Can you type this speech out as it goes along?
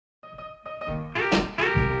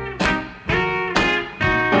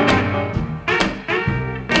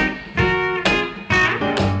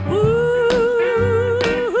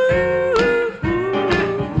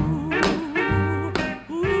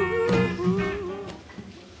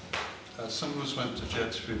some of us went to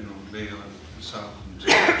Jed's funeral, Leo and myself and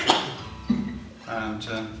Richard. And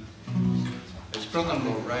his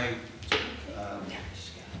brother-in-law Ray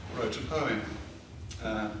wrote a poem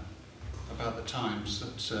about the times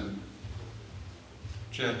that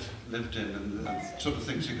Jed lived in and the sort of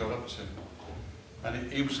things he got up to.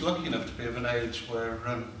 And he was lucky enough to be of an age where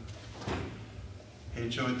he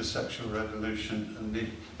enjoyed the sexual revolution and the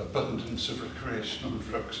abundance of recreational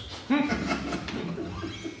drugs.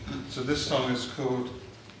 So this song is called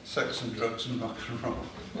Sex and Drugs and Rock and Roll.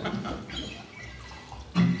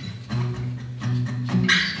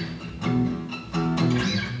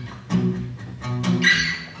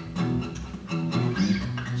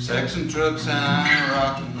 Sex and drugs and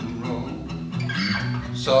rock and roll,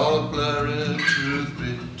 it's all a blurry truth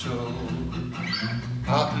be told.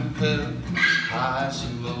 Popping pills, highs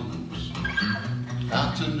and lows,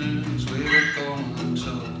 afternoons we were going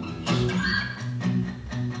toes.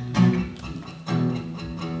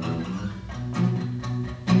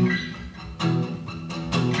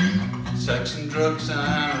 Sex and drugs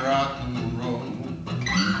and rock and roll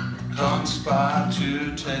conspire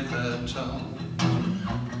to take their toll.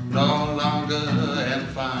 No longer in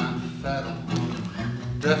fine fettle,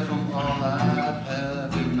 deaf from all that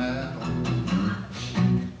heavy metal.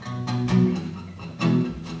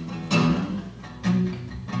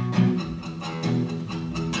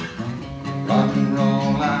 Rock and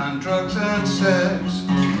roll and drugs and sex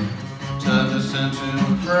turned us into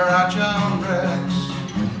fragile wrecks.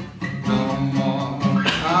 No more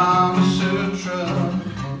Kama Sutra,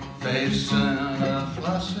 facing a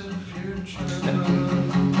flaccid future.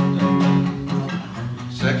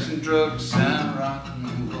 Sex and drugs and rock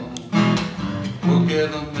and roll, we'll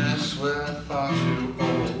give a miss, we're far too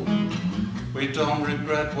old. We don't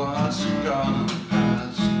regret what's gone and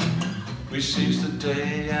past. We seized the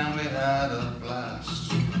day and we had a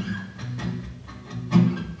blast.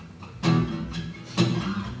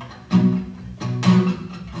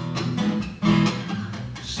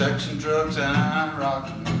 Sex and drugs and rock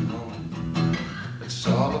and roll, it's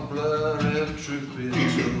all a blur if truth be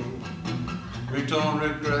told. We don't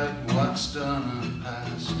regret what's done and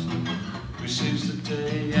past. We seized the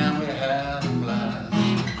day and we had a blast.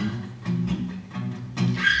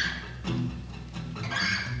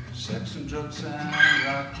 Sex and drugs and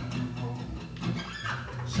rock and roll.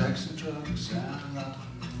 Sex and drugs and rock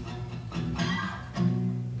and roll.